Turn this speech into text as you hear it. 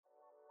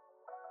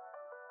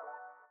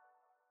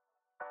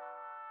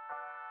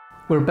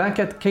We're back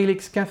at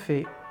Calyx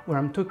Cafe, where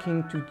I'm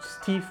talking to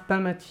Steve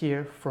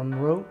Palmatier from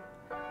RAW,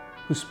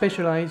 who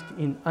specialized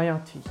in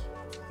IRT,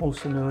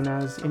 also known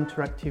as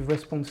Interactive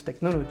Response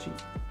Technology.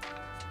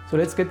 So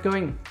let's get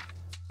going.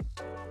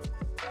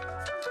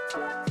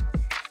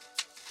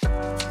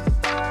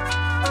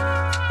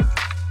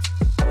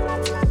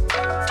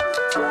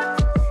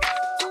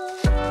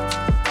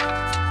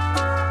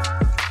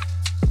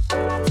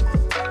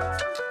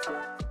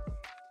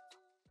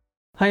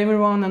 Hi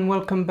everyone and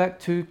welcome back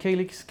to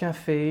Calyx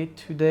Cafe.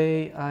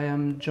 Today I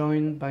am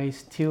joined by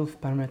Steve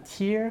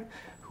Palmatier,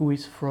 who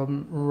is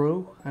from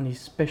RAW and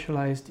is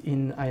specialized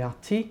in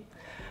IRT.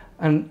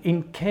 And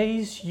in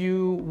case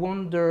you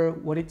wonder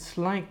what it's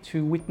like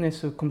to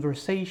witness a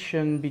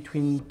conversation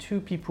between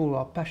two people who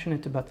are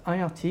passionate about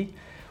IRT,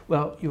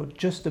 well, you're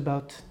just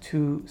about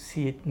to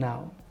see it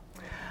now.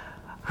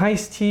 Hi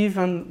Steve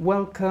and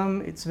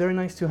welcome. It's very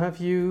nice to have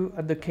you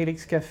at the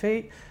Calyx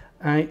Cafe.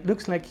 It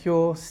looks like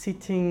you're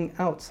sitting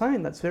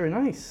outside. That's very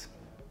nice.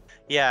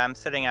 Yeah, I'm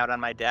sitting out on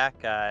my deck.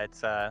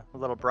 It's a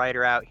little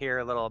brighter out here,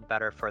 a little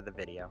better for the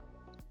video.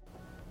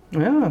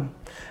 Yeah,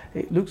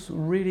 it looks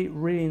really,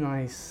 really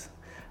nice.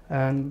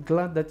 I'm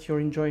glad that you're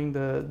enjoying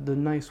the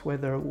nice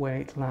weather where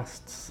it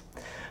lasts.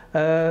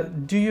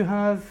 Do you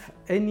have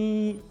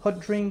any hot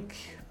drink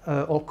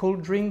or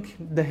cold drink,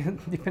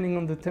 depending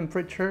on the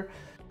temperature?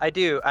 I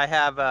do. I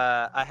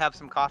have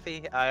some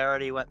coffee. I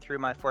already went through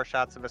my 4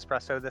 shots of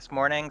espresso this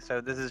morning,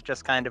 so this is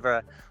just kind of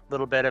a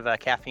little bit of a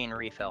caffeine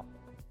refill.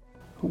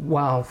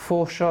 Wow,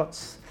 4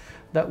 shots.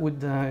 That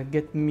would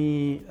get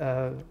me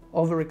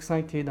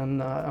overexcited,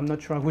 and I'm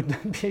not sure I would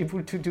be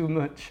able to do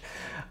much.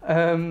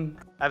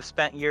 I've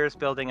spent years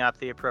building up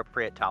the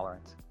appropriate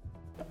tolerance.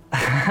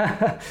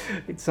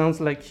 It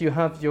sounds like you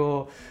have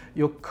your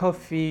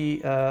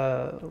coffee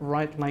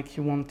right like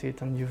you want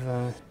it, and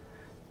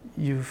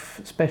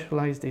you've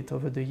specialized it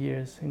over the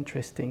years.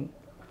 Interesting.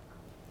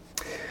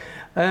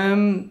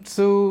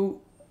 So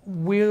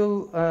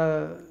we'll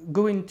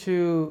go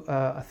into,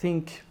 I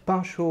think,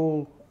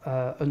 partial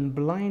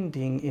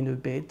unblinding in a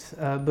bit.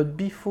 But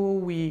before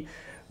we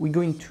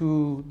go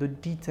into the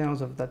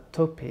details of that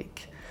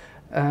topic,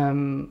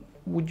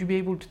 would you be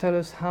able to tell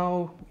us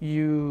how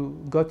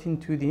you got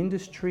into the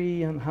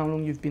industry and how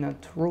long you've been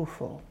at RAW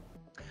for?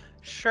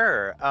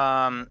 Sure.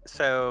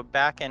 So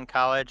back in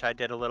college, I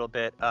did a little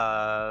bit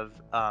of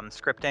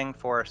scripting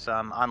for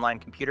some online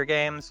computer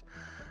games.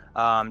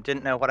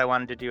 Didn't know what I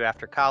wanted to do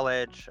after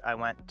college. I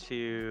went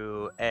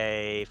to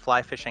a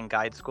fly fishing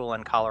guide school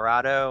in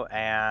Colorado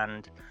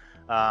and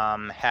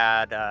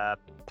had a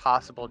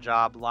possible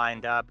job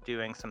lined up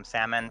doing some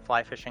salmon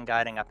fly fishing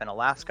guiding up in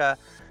Alaska.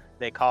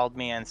 They called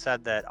me and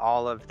said that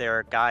all of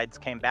their guides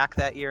came back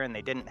that year and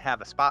they didn't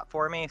have a spot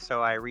for me.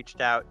 So I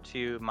reached out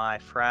to my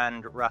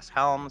friend Russ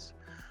Helms,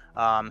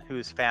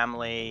 whose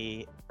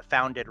family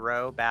founded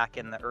RAW back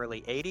in the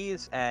early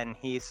 80s. And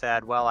he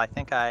said, well, I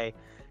think I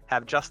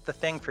have just the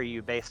thing for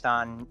you based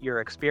on your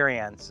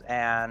experience.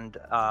 And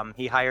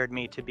he hired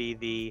me to be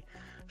the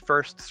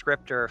first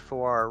scripter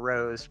for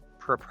RAW's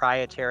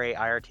proprietary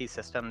IRT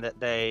system that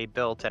they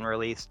built and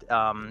released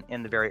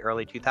in the very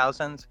early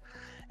 2000s.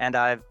 And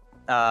I've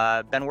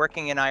been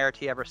working in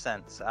IRT ever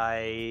since.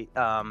 I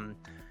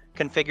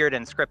configured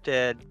and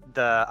scripted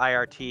the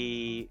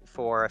IRT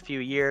for a few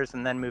years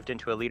and then moved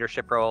into a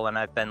leadership role, and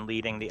I've been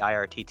leading the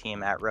IRT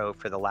team at RAW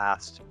for the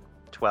last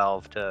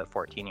 12 to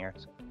 14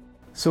 years.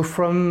 So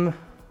from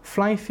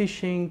fly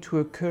fishing to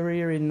a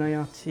career in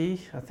IRT,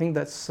 I think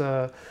that's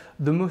the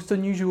most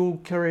unusual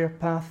career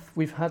path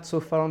we've had so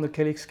far on the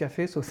Calyx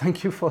Cafe, so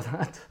thank you for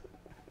that.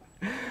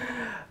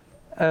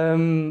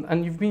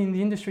 And you've been in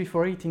the industry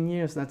for 18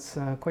 years, that's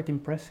quite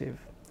impressive.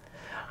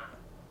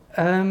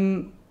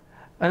 And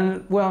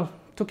well,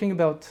 talking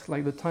about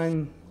like the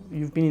time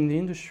you've been in the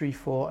industry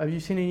for, have you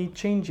seen any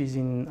changes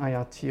in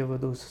IRT over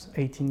those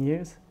 18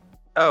 years?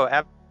 Oh,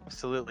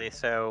 absolutely.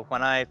 So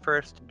when I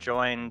first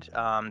joined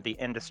the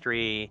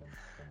industry,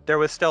 there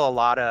was still a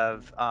lot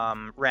of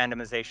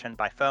randomization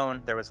by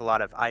phone. There was a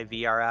lot of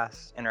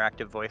IVRS,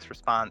 interactive voice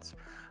response.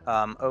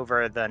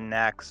 Over the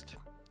next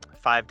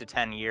 5 to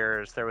 10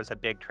 years, there was a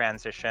big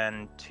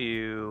transition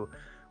to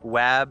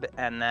web,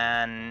 and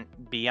then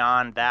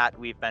beyond that,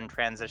 we've been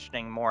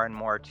transitioning more and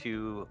more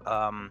to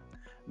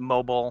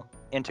mobile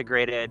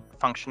integrated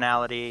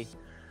functionality.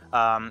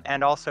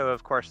 And also,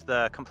 of course,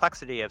 the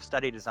complexity of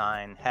study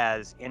design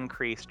has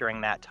increased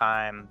during that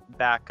time.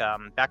 Back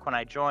when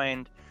I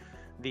joined,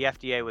 the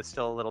FDA was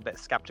still a little bit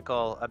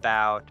skeptical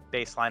about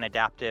baseline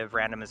adaptive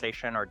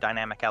randomization or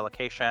dynamic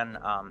allocation.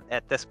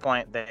 At this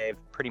point, they've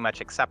pretty much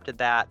accepted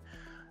that.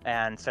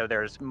 And so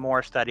there's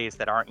more studies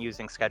that aren't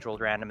using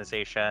scheduled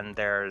randomization.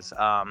 There's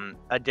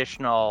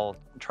additional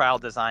trial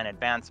design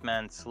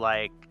advancements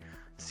like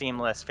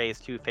seamless phase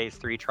 2, phase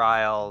 3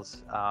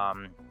 trials,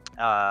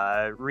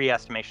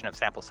 re-estimation of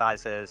sample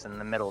sizes in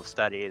the middle of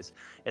studies,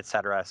 et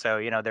cetera. So,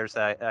 there's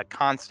a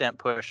constant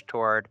push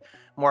toward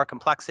more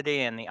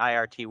complexity, and the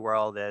IRT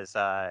world is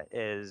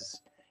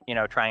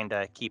trying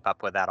to keep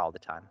up with that all the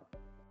time.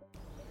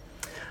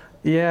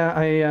 Yeah,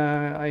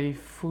 I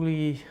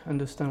fully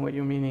understand what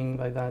you're meaning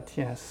by that,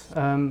 yes.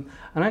 And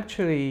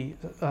actually,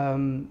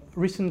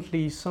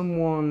 recently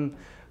someone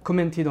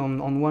commented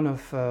on one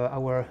of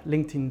our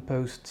LinkedIn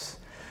posts,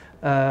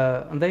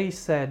 and they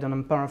said, and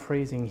I'm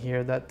paraphrasing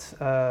here,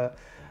 that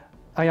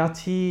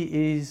IRT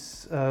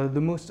is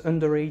the most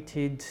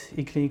underrated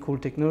e-clinical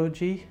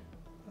technology.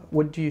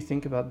 What do you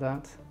think about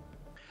that?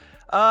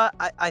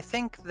 I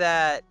think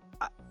that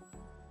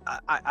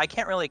I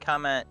can't really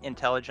comment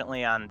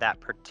intelligently on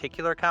that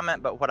particular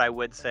comment, but what I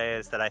would say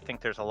is that I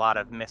think there's a lot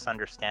of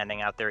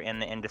misunderstanding out there in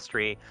the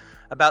industry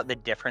about the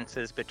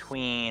differences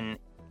between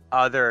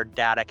other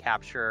data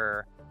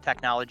capture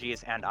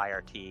technologies and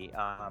IRT.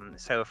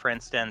 So, for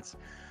instance,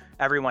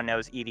 everyone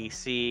knows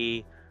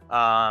EDC,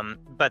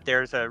 but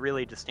there's a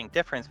really distinct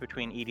difference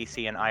between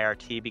EDC and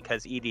IRT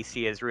because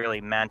EDC is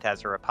really meant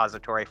as a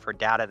repository for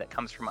data that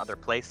comes from other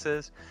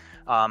places.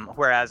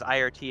 Whereas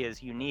IRT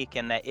is unique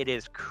in that it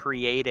is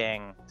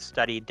creating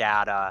study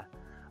data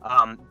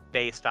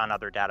based on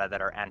other data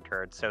that are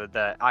entered. So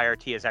the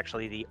IRT is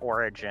actually the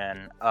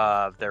origin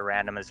of the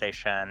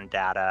randomization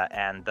data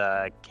and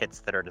the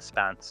kits that are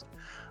dispensed,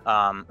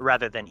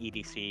 rather than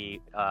EDC.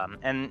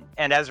 And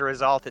as a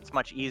result, it's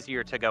much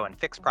easier to go and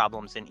fix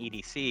problems in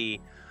EDC,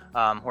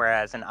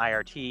 whereas in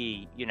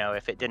IRT,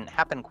 if it didn't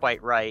happen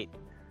quite right,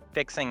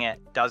 fixing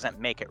it doesn't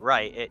make it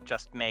right. It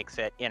just makes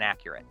it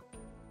inaccurate.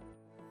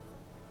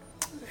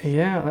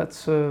 Yeah,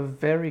 that's a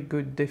very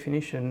good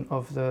definition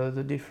of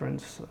the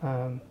difference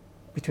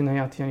between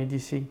IRT and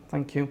EDC.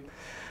 Thank you.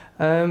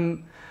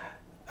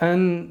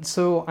 And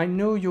so I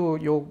know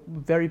you're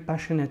very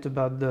passionate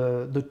about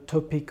the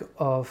topic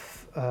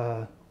of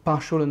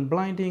partial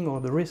unblinding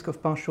or the risk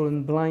of partial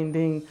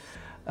unblinding.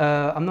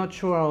 I'm not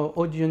sure our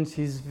audience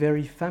is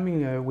very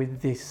familiar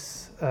with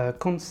this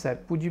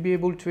concept. Would you be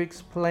able to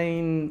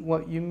explain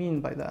what you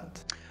mean by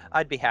that?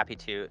 I'd be happy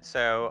to.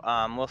 So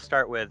we'll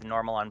start with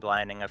normal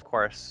unblinding, of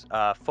course.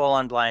 Full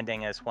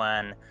unblinding is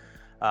when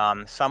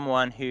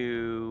someone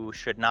who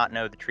should not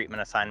know the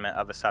treatment assignment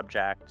of a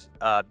subject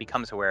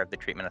becomes aware of the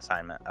treatment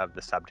assignment of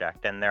the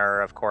subject. And there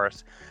are, of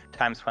course,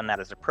 times when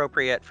that is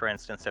appropriate. For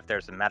instance, if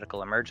there's a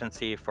medical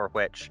emergency for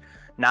which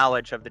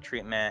knowledge of the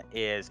treatment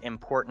is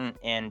important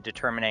in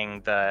determining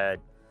the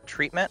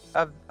treatment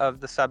of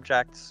the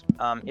subject's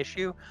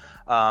issue.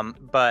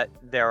 But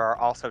there are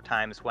also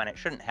times when it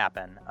shouldn't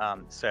happen.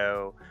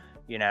 So,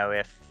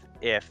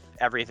 if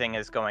everything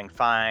is going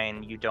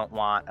fine, you don't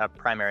want a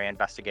primary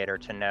investigator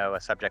to know a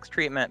subject's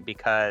treatment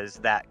because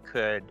that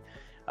could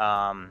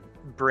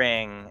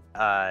bring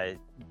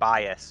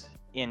bias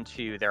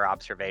into their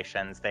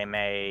observations. They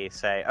may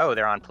say, oh,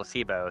 they're on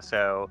placebo.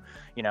 So,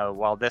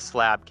 while this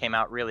lab came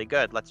out really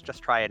good, let's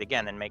just try it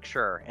again and make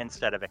sure,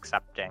 instead of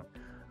accepting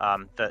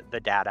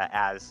the data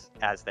as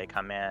they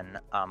come in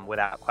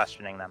without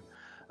questioning them.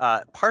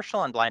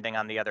 Partial unblinding,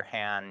 on the other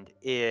hand,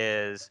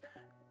 is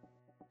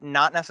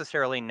not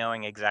necessarily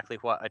knowing exactly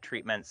what a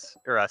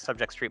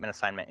subject's treatment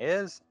assignment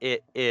is.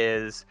 It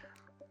is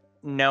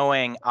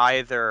knowing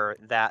either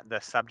that the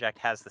subject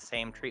has the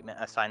same treatment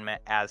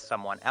assignment as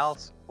someone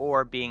else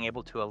or being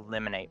able to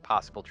eliminate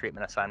possible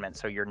treatment assignments.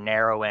 So you're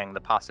narrowing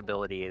the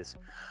possibilities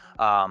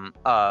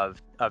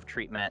of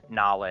treatment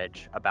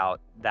knowledge about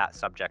that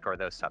subject or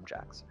those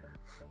subjects.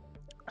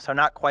 So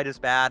not quite as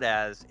bad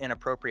as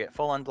inappropriate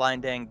full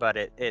unblinding, but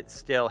it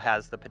still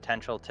has the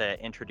potential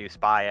to introduce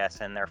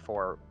bias and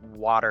therefore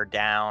water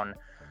down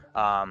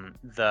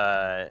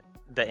the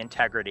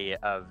integrity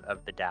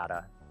of the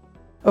data.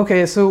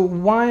 Okay, so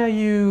why are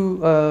you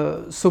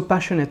so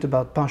passionate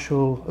about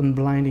partial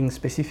unblinding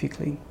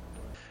specifically?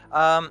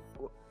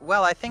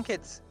 Well, I think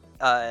it's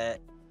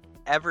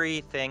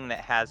everything that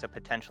has a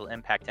potential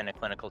impact in a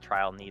clinical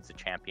trial needs a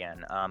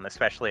champion,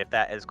 especially if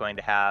that is going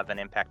to have an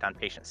impact on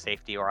patient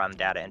safety or on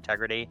data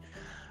integrity.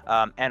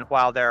 And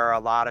while there are a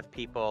lot of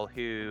people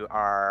who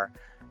are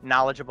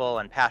knowledgeable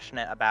and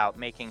passionate about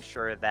making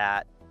sure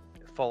that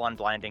full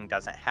unblinding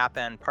doesn't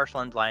happen,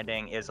 partial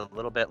unblinding is a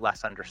little bit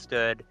less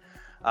understood.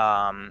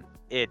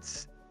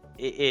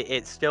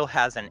 It still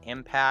has an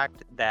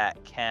impact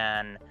that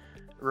can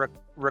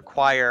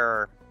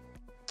require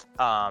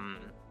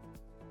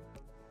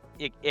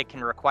it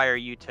can require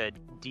you to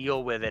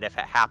deal with it if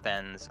it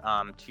happens,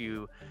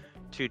 to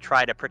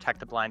try to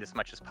protect the blind as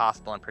much as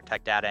possible and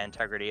protect data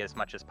integrity as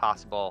much as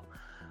possible.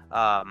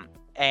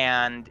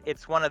 And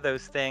it's one of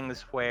those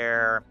things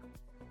where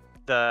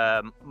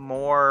the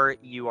more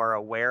you are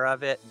aware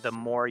of it, the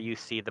more you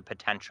see the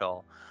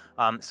potential.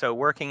 So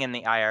working in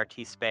the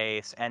IRT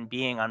space and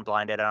being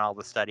unblinded on all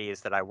the studies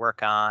that I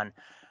work on,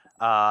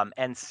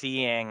 and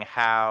seeing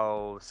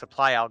how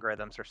supply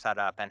algorithms are set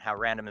up and how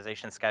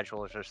randomization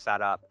schedules are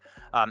set up,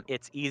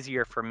 it's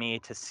easier for me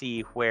to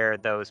see where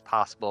those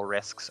possible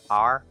risks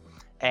are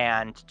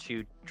and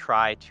to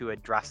try to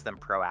address them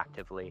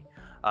proactively.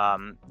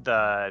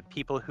 The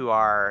people who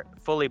are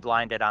fully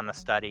blinded on the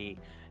study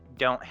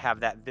don't have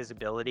that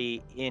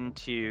visibility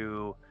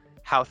into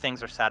how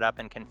things are set up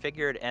and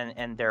configured,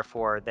 and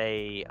therefore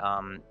they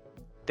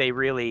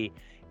really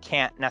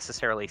can't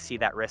necessarily see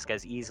that risk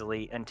as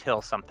easily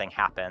until something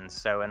happens.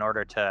 So in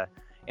order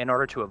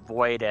to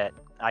avoid it,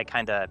 I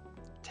kind of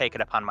take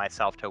it upon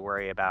myself to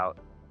worry about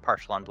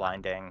partial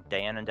unblinding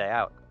day in and day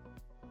out.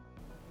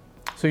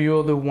 So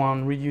you're the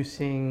one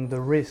reducing the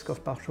risk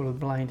of partial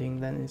blinding,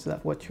 then, is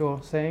that what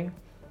you're saying?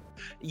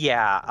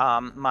 Yeah,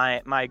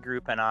 my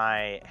group and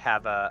I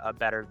have a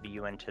better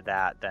view into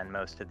that than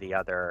most of the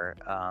other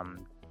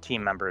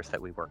team members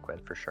that we work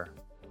with, for sure.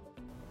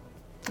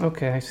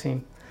 Okay, I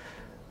see.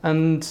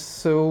 And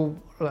so,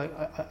 like,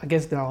 I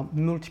guess there are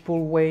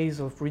multiple ways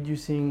of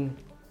reducing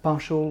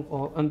partial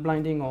or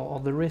unblinding, or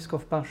the risk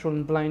of partial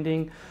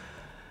unblinding.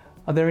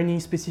 Are there any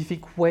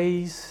specific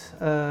ways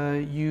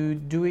you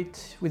do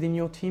it within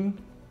your team?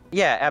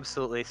 Yeah,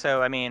 absolutely.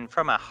 So, I mean,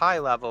 from a high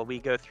level, we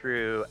go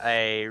through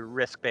a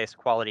risk-based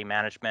quality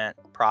management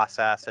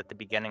process at the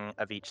beginning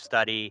of each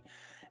study.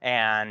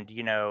 And,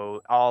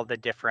 all the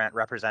different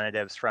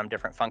representatives from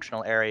different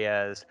functional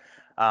areas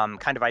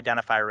kind of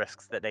identify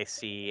risks that they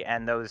see.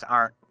 And those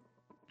aren't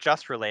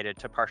just related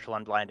to partial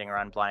unblinding or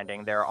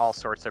unblinding. There are all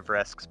sorts of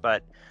risks,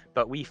 but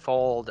we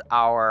fold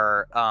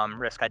our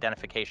risk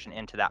identification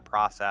into that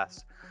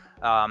process.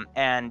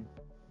 And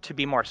to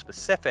be more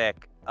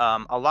specific,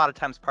 a lot of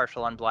times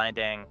partial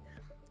unblinding,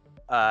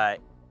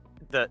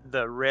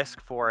 the risk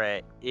for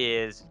it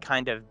is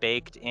kind of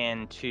baked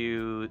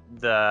into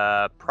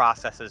the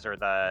processes or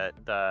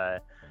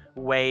the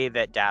way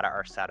that data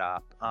are set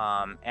up.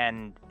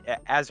 And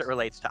as it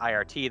relates to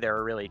IRT, there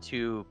are really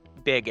two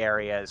big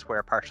areas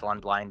where partial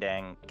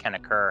unblinding can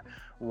occur.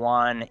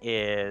 One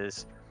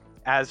is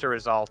as a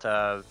result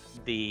of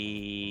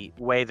the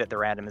way that the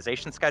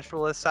randomization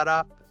schedule is set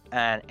up,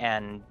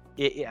 and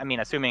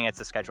assuming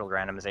it's a scheduled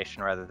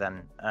randomization rather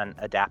than an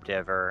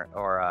adaptive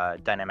or a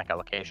dynamic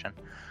allocation.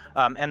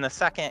 And the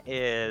second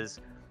is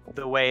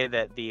the way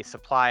that the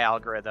supply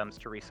algorithms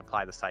to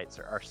resupply the sites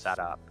are set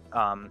up.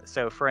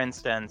 So for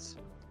instance,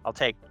 I'll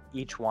take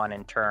each one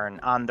in turn.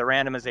 On the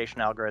randomization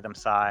algorithm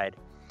side,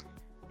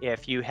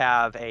 if you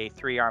have a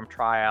 3-arm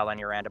trial and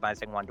you're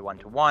randomizing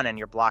 1:1:1 and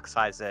your block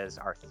sizes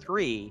are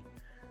 3,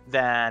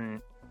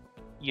 then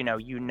you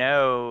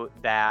know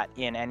that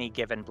in any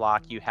given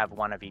block you have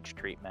one of each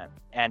treatment.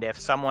 And if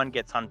someone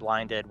gets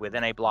unblinded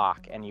within a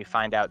block and you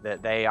find out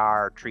that they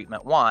are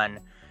treatment 1,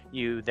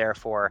 you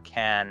therefore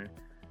can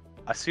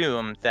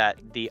assume that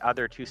the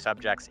other 2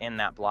 subjects in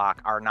that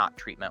block are not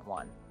treatment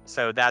 1.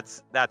 So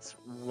that's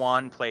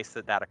one place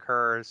that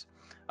occurs.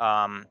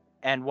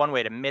 And one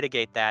way to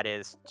mitigate that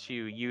is to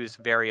use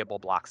variable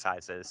block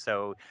sizes.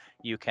 So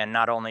you can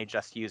not only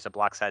just use a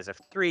block size of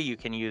 3, you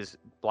can use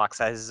block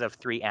sizes of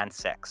 3 and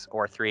 6,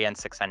 or 3 and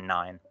 6 and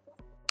 9,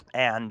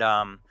 and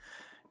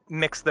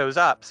mix those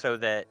up so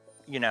that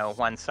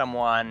when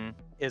someone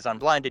is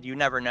unblinded, you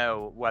never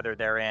know whether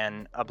they're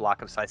in a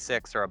block of size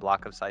 6 or a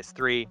block of size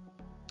 3,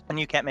 and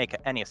you can't make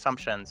any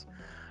assumptions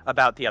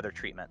about the other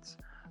treatments.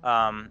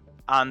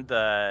 On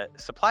the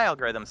supply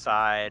algorithm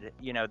side,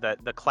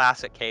 the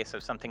classic case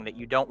of something that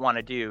you don't want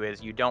to do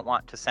is you don't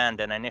want to send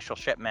an initial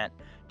shipment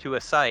to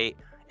a site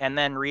and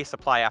then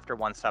resupply after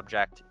one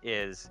subject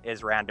is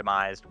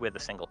randomized with a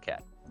single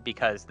kit,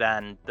 because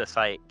then the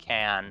site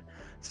can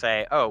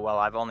say, oh, well,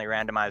 I've only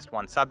randomized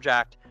one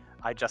subject,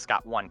 I just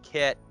got one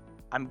kit,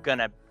 I'm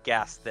gonna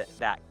guess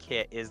that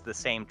kit is the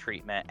same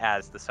treatment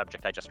as the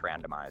subject I just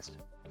randomized.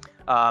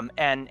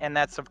 And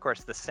that's of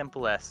course the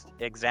simplest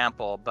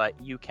example, but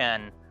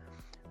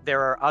there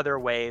are other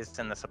ways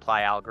in the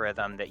supply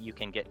algorithm that you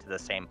can get to the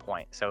same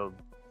point. So,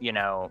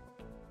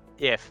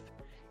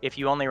 if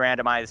you only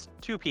randomize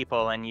 2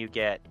 people and you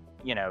get,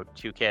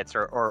 2 kits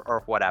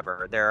or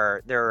whatever,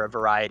 there are a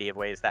variety of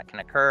ways that can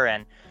occur,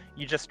 and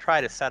you just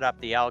try to set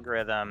up the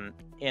algorithm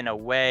in a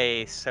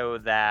way so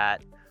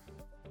that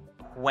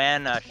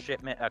when a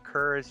shipment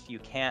occurs, you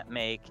can't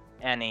make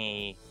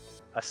any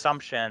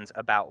assumptions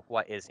about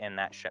what is in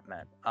that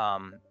shipment.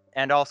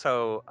 And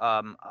also,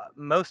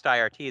 most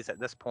IRTs at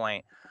this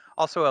point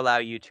also allow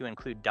you to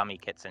include dummy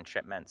kits in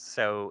shipments.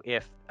 So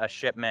if a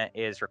shipment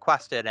is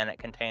requested and it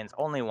contains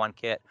only one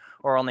kit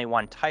or only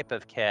one type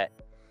of kit,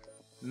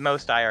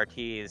 most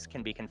IRTs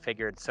can be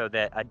configured so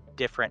that a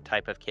different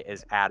type of kit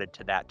is added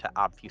to that to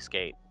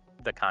obfuscate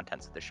the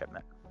contents of the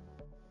shipment.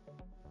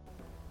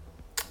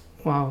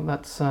 Wow,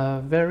 that's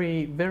a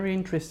very, very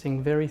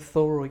interesting, very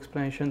thorough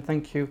explanation.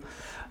 Thank you.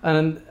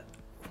 And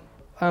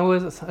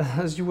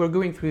as you were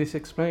going through this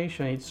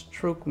explanation, it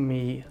struck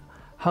me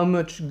how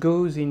much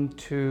goes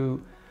into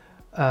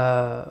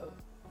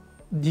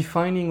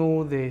defining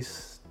all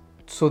this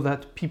so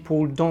that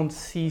people don't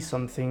see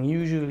something.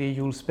 Usually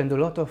you'll spend a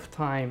lot of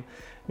time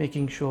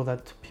making sure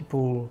that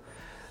people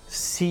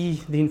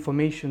see the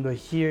information, but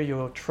here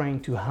you're trying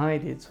to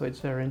hide it, so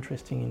it's very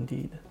interesting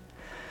indeed.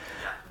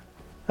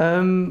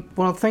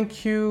 Well,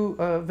 thank you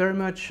very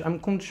much. I'm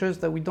conscious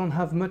that we don't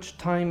have much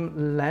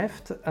time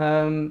left.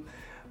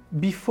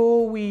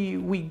 Before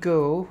we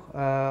go,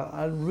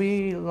 I'd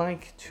really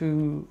like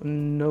to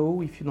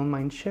know, if you don't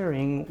mind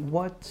sharing,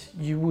 what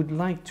you would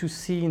like to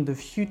see in the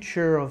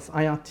future of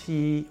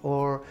IRT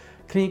or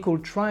clinical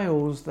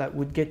trials that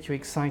would get you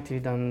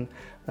excited and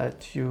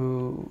that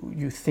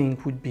you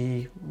think would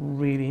be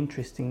really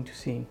interesting to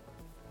see?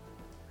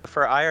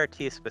 For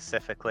IRT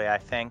specifically, I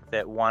think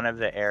that one of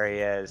the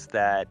areas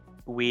that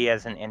we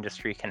as an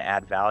industry can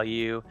add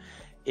value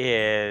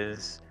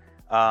is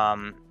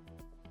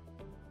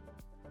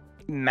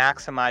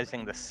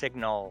maximizing the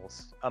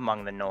signals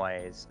among the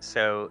noise.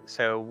 So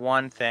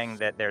one thing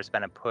that there's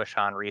been a push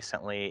on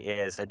recently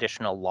is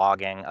additional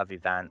logging of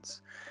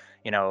events.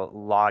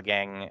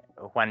 Logging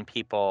when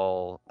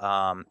people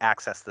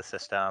access the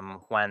system,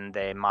 when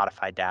they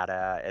modify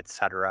data,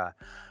 etc.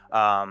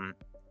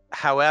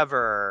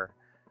 However,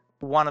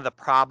 one of the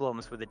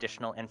problems with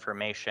additional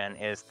information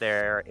is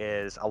there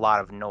is a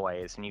lot of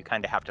noise, and you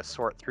kind of have to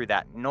sort through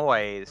that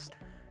noise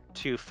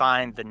to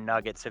find the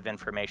nuggets of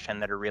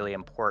information that are really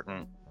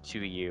important to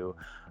you.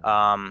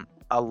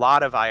 A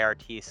lot of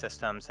IRT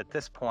systems at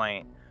this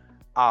point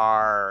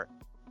are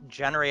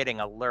generating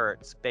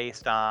alerts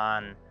based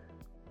on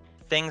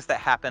things that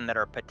happen that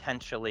are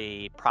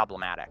potentially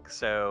problematic.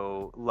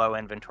 So low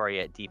inventory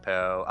at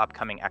depot,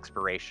 upcoming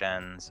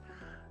expirations,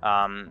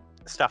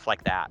 stuff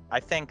like that. I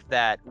think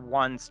that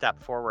one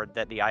step forward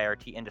that the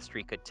IRT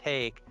industry could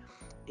take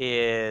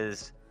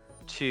is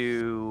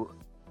to,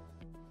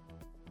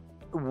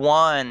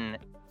 one,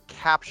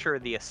 capture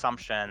the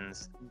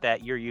assumptions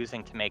that you're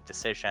using to make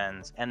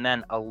decisions, and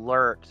then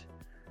alert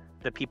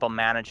the people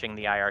managing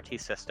the IRT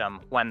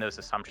system when those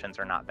assumptions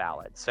are not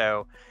valid.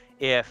 So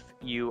if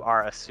you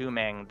are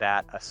assuming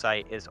that a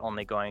site is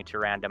only going to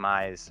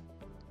randomize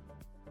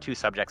 2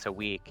 subjects a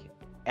week,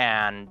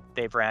 and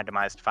they've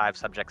randomized 5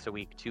 subjects a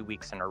week, 2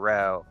 weeks in a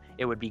row,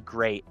 it would be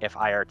great if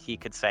IRT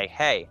could say,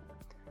 hey,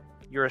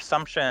 your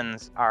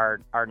assumptions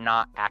are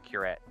not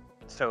accurate,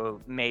 so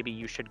maybe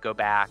you should go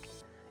back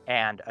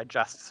and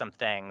adjust some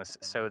things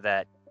so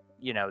that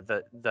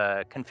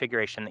the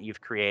configuration that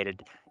you've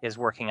created is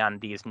working on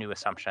these new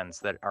assumptions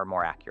that are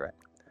more accurate.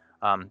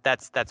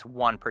 That's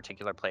one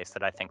particular place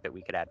that I think that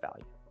we could add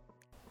value.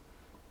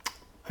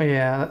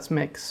 Yeah, that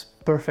makes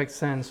perfect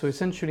sense. So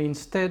essentially,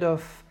 instead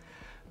of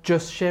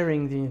just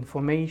sharing the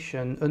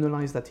information,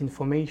 analyze that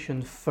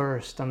information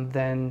first and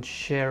then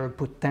share a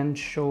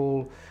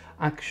potential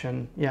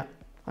action. Yeah,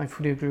 I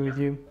fully agree with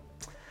you.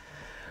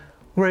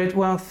 Great,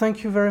 well,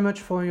 thank you very much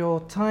for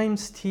your time,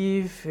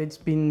 Steve. It's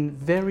been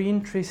very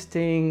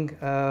interesting.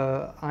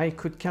 I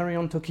could carry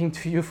on talking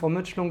to you for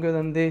much longer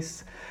than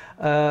this.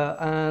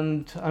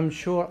 And I'm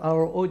sure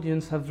our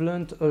audience have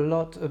learned a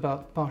lot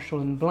about partial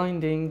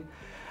unblinding.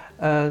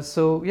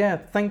 So yeah,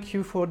 thank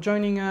you for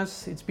joining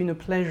us. It's been a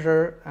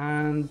pleasure,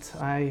 and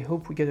I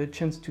hope we get a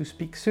chance to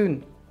speak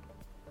soon.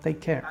 Take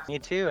care. Me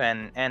too,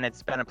 and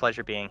it's been a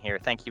pleasure being here.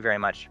 Thank you very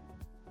much.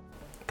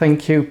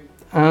 Thank you.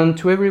 And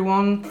to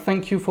everyone,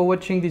 thank you for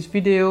watching this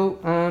video,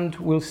 and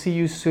we'll see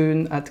you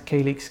soon at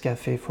Calyx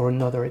Cafe for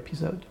another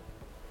episode.